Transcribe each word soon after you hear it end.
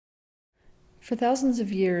For thousands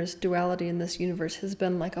of years, duality in this universe has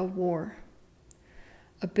been like a war,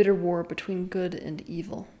 a bitter war between good and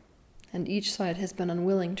evil, and each side has been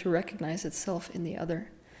unwilling to recognize itself in the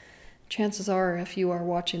other. Chances are, if you are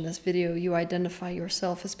watching this video, you identify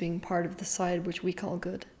yourself as being part of the side which we call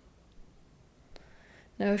good.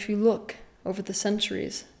 Now, if you look over the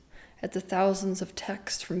centuries at the thousands of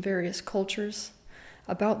texts from various cultures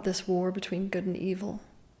about this war between good and evil,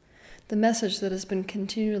 the message that has been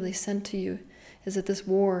continually sent to you is that this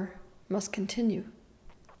war must continue.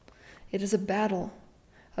 It is a battle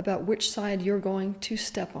about which side you're going to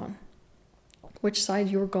step on, which side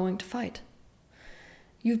you're going to fight.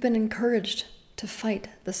 You've been encouraged to fight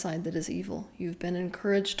the side that is evil. You've been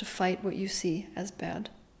encouraged to fight what you see as bad.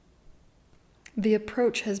 The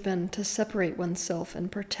approach has been to separate oneself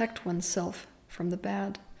and protect oneself from the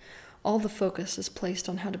bad. All the focus is placed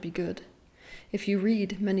on how to be good. If you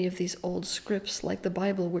read many of these old scripts, like the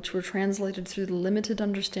Bible, which were translated through the limited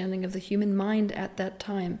understanding of the human mind at that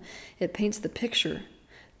time, it paints the picture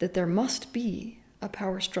that there must be a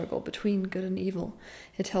power struggle between good and evil.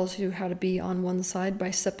 It tells you how to be on one side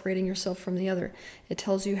by separating yourself from the other. It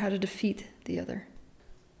tells you how to defeat the other.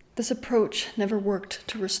 This approach never worked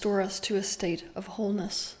to restore us to a state of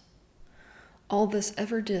wholeness. All this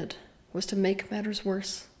ever did was to make matters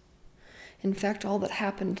worse. In fact, all that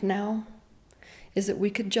happened now is that we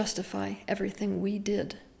could justify everything we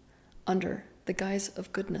did under the guise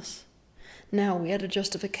of goodness. Now we had a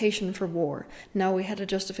justification for war. Now we had a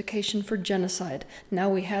justification for genocide. Now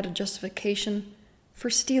we had a justification for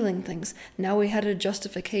stealing things. Now we had a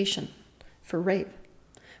justification for rape.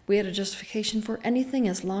 We had a justification for anything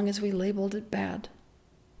as long as we labeled it bad.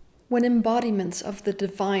 When embodiments of the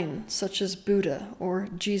divine, such as Buddha or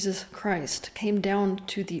Jesus Christ, came down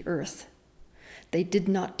to the earth, they did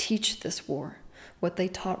not teach this war. What they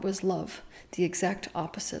taught was love, the exact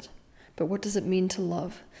opposite. But what does it mean to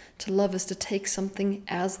love? To love is to take something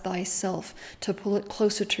as thyself, to pull it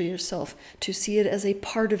closer to yourself, to see it as a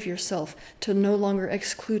part of yourself, to no longer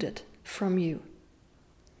exclude it from you.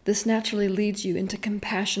 This naturally leads you into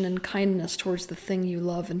compassion and kindness towards the thing you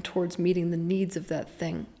love and towards meeting the needs of that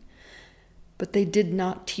thing. But they did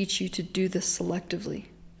not teach you to do this selectively.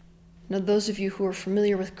 Now, those of you who are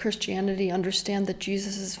familiar with Christianity understand that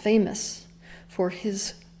Jesus is famous for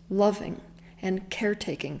his loving and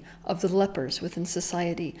caretaking of the lepers within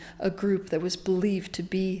society, a group that was believed to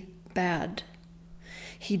be bad.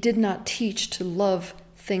 He did not teach to love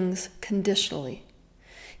things conditionally.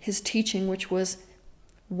 His teaching, which was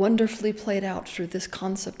wonderfully played out through this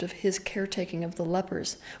concept of his caretaking of the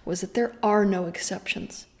lepers, was that there are no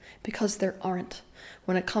exceptions, because there aren't.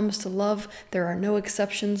 When it comes to love, there are no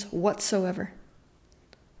exceptions whatsoever.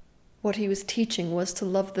 What he was teaching was to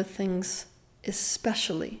love the things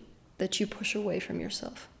especially that you push away from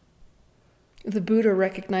yourself. The Buddha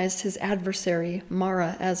recognized his adversary,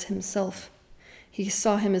 Mara, as himself. He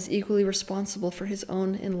saw him as equally responsible for his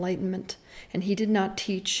own enlightenment, and he did not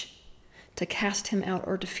teach to cast him out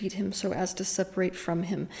or defeat him so as to separate from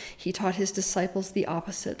him. He taught his disciples the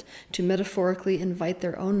opposite, to metaphorically invite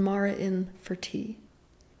their own Mara in for tea.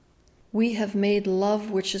 We have made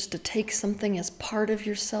love, which is to take something as part of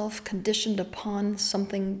yourself, conditioned upon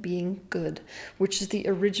something being good, which is the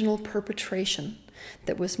original perpetration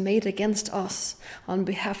that was made against us on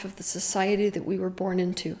behalf of the society that we were born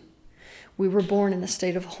into. We were born in a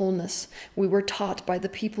state of wholeness. We were taught by the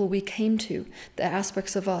people we came to that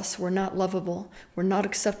aspects of us were not lovable, were not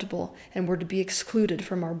acceptable, and were to be excluded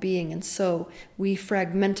from our being, and so we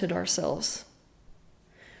fragmented ourselves.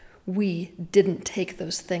 We didn't take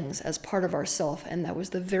those things as part of ourself, and that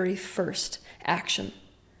was the very first action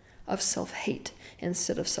of self-hate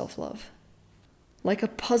instead of self-love. Like a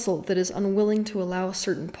puzzle that is unwilling to allow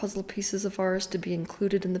certain puzzle pieces of ours to be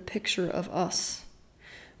included in the picture of us,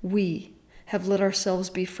 we have let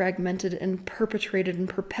ourselves be fragmented and perpetrated and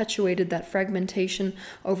perpetuated that fragmentation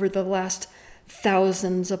over the last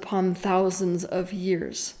thousands upon thousands of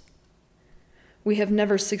years. We have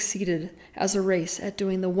never succeeded as a race at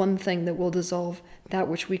doing the one thing that will dissolve that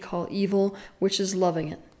which we call evil, which is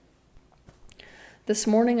loving it. This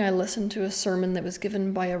morning I listened to a sermon that was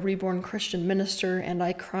given by a reborn Christian minister, and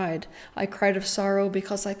I cried. I cried of sorrow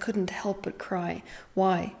because I couldn't help but cry.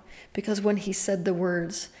 Why? Because when he said the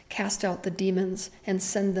words, "Cast out the demons and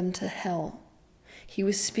send them to hell," he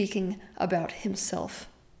was speaking about himself.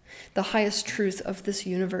 The highest truth of this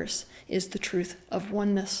universe is the truth of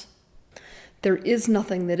oneness. There is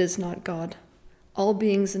nothing that is not God. All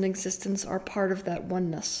beings in existence are part of that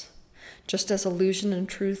oneness. Just as illusion and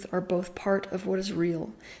truth are both part of what is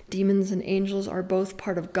real, demons and angels are both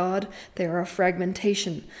part of God. They are a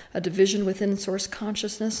fragmentation, a division within source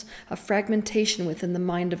consciousness, a fragmentation within the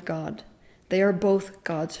mind of God. They are both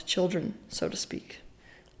God's children, so to speak.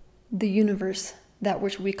 The universe, that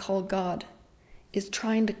which we call God, is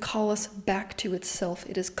trying to call us back to itself.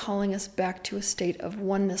 It is calling us back to a state of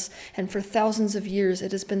oneness, and for thousands of years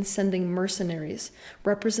it has been sending mercenaries,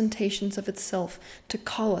 representations of itself, to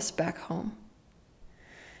call us back home.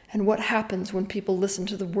 And what happens when people listen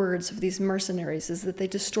to the words of these mercenaries is that they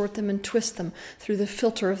distort them and twist them through the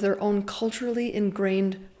filter of their own culturally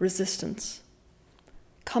ingrained resistance.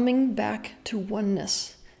 Coming back to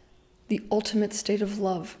oneness, the ultimate state of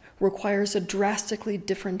love, requires a drastically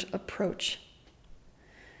different approach.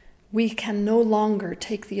 We can no longer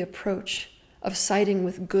take the approach of siding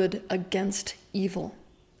with good against evil,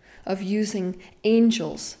 of using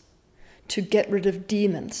angels to get rid of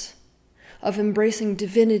demons, of embracing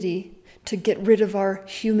divinity to get rid of our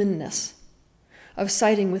humanness, of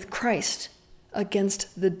siding with Christ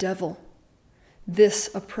against the devil. This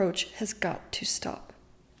approach has got to stop.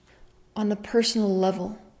 On a personal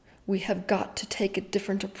level, we have got to take a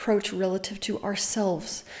different approach relative to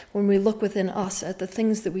ourselves. When we look within us at the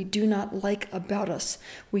things that we do not like about us,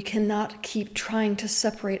 we cannot keep trying to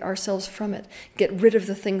separate ourselves from it, get rid of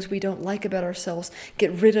the things we don't like about ourselves,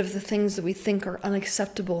 get rid of the things that we think are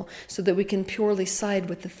unacceptable, so that we can purely side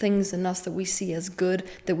with the things in us that we see as good,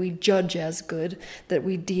 that we judge as good, that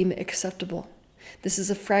we deem acceptable. This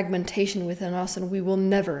is a fragmentation within us, and we will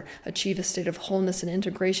never achieve a state of wholeness and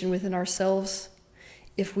integration within ourselves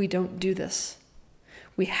if we don't do this.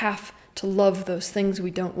 We have to love those things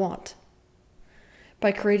we don't want.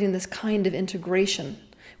 By creating this kind of integration,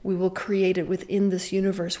 we will create it within this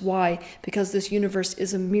universe. Why? Because this universe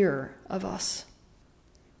is a mirror of us.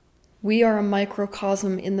 We are a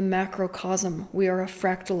microcosm in the macrocosm. We are a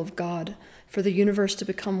fractal of God. For the universe to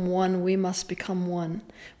become one, we must become one.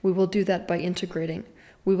 We will do that by integrating.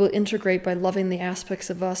 We will integrate by loving the aspects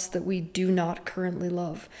of us that we do not currently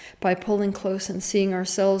love, by pulling close and seeing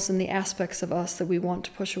ourselves in the aspects of us that we want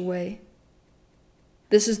to push away.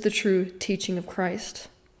 This is the true teaching of Christ.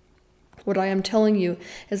 What I am telling you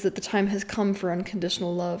is that the time has come for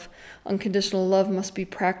unconditional love. Unconditional love must be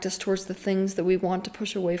practiced towards the things that we want to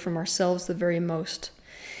push away from ourselves the very most.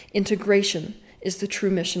 Integration is the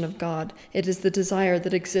true mission of God. It is the desire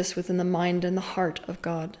that exists within the mind and the heart of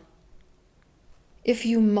God. If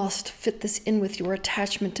you must fit this in with your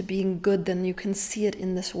attachment to being good, then you can see it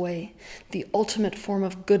in this way. The ultimate form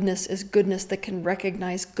of goodness is goodness that can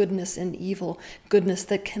recognize goodness in evil, goodness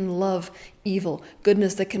that can love evil,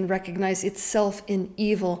 goodness that can recognize itself in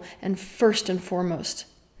evil, and first and foremost,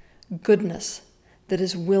 goodness that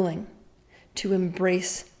is willing to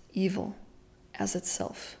embrace evil as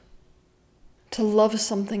itself. To love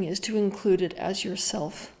something is to include it as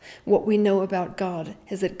yourself. What we know about God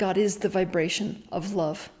is that God is the vibration of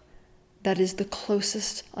love. That is the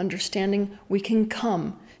closest understanding we can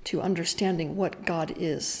come to understanding what God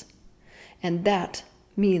is. And that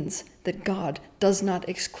means that God does not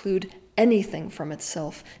exclude anything from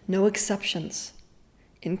itself, no exceptions,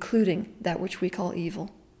 including that which we call evil.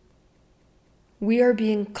 We are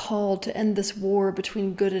being called to end this war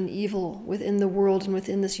between good and evil within the world and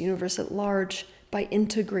within this universe at large by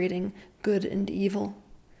integrating good and evil.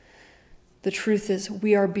 The truth is,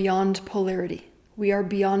 we are beyond polarity. We are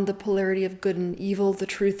beyond the polarity of good and evil. The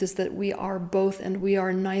truth is that we are both and we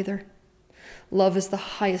are neither. Love is the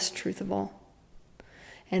highest truth of all.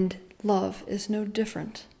 And love is no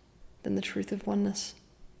different than the truth of oneness.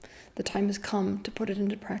 The time has come to put it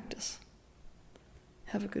into practice.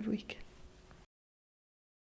 Have a good week.